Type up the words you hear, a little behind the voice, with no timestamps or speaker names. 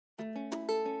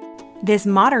This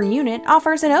modern unit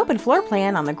offers an open floor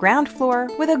plan on the ground floor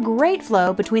with a great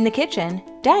flow between the kitchen,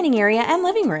 dining area, and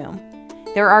living room.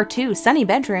 There are 2 sunny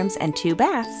bedrooms and 2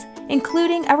 baths,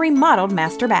 including a remodeled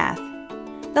master bath.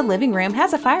 The living room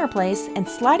has a fireplace and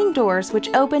sliding doors which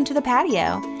open to the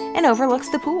patio and overlooks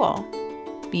the pool.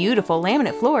 Beautiful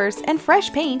laminate floors and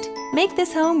fresh paint make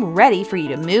this home ready for you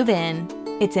to move in.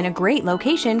 It's in a great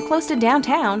location close to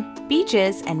downtown,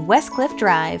 beaches, and West Cliff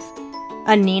Drive.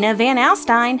 Anina Van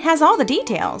Alstine has all the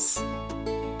details.